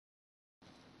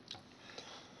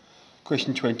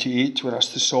Question 28, we're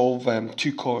asked to solve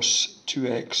 2 cos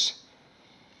 2x,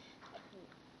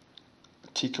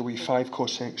 take away 5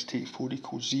 cos x, take 4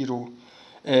 equals 0.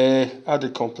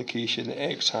 Added complication,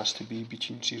 x has to be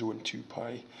between 0 and 2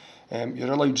 pi.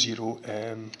 You're allowed 0,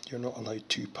 you're not allowed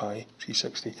 2 pi,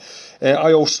 360.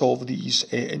 I'll solve these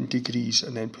in degrees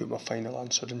and then put my final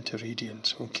answer into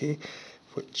radians, okay,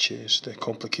 which is the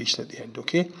complication at the end,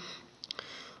 okay.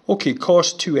 Okay,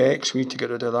 cos 2x, we need to get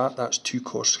rid of that. That's 2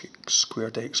 cos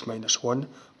squared x minus 1.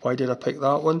 Why did I pick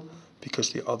that one?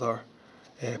 Because the other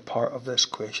part of this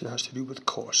question has to do with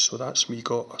cos. So that's me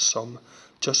got a sum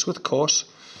just with cos.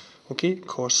 Okay,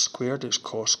 cos squared is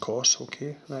cos,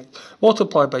 okay. Right.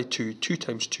 Multiply by 2. 2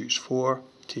 times 2 is 4.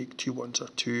 Take 2 ones are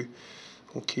 2.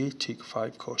 Okay, take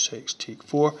 5 cos x, take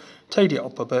 4. Tidy it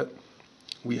up a bit.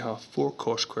 We have 4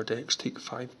 cos squared x, take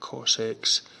 5 cos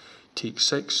x, take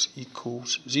 6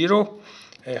 equals 0.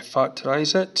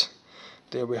 Factorise it.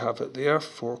 There we have it there.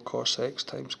 4 cos x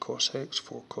times cos x,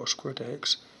 4 cos squared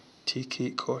x. Take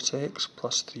 8 cos x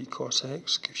plus 3 cos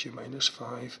x gives you minus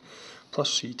 5.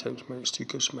 Plus 3 times minus 2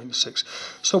 gives minus 6.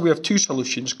 So we have two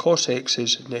solutions. Cos x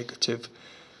is negative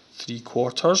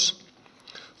 3/4.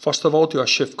 First of all, do a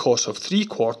shift cos of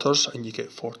 3/4 and you get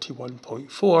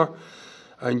 41.4.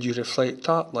 And you reflect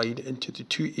that line into the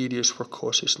two areas where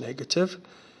cos is negative,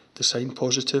 the sine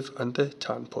positive and the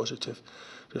tan positive.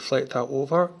 Reflect that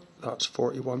over, that's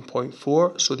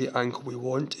 41.4, so the angle we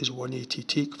want is 180.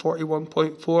 Take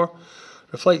 41.4,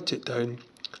 reflect it down,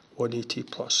 180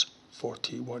 plus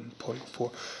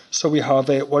 41.4. So we have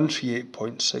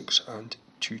 138.6 and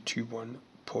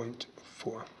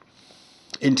 221.4.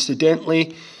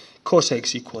 Incidentally, cos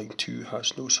x equaling 2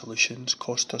 has no solutions.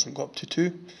 Cos doesn't go up to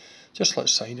 2. Just let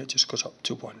sine, it just goes up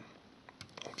to 1.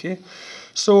 Okay,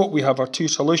 so we have our two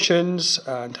solutions,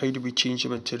 and how do we change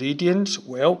them into radians?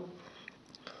 Well,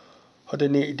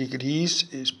 180 degrees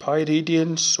is pi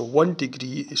radians, so 1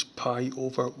 degree is pi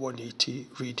over 180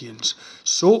 radians.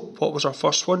 So, what was our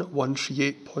first one?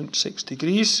 138.6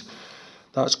 degrees.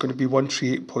 That's going to be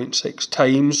 138.6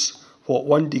 times what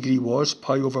 1 degree was,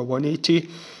 pi over 180.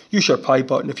 Use your pi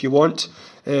button if you want.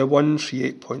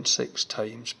 138.6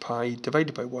 times pi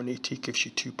divided by 180 gives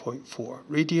you 2.4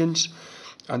 radians.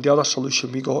 And the other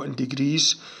solution we got in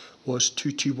degrees was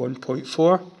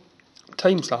 221.4.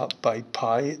 Times that by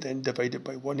pi, then divided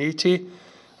by 180,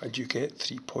 and you get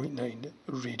 3.9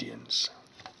 radians.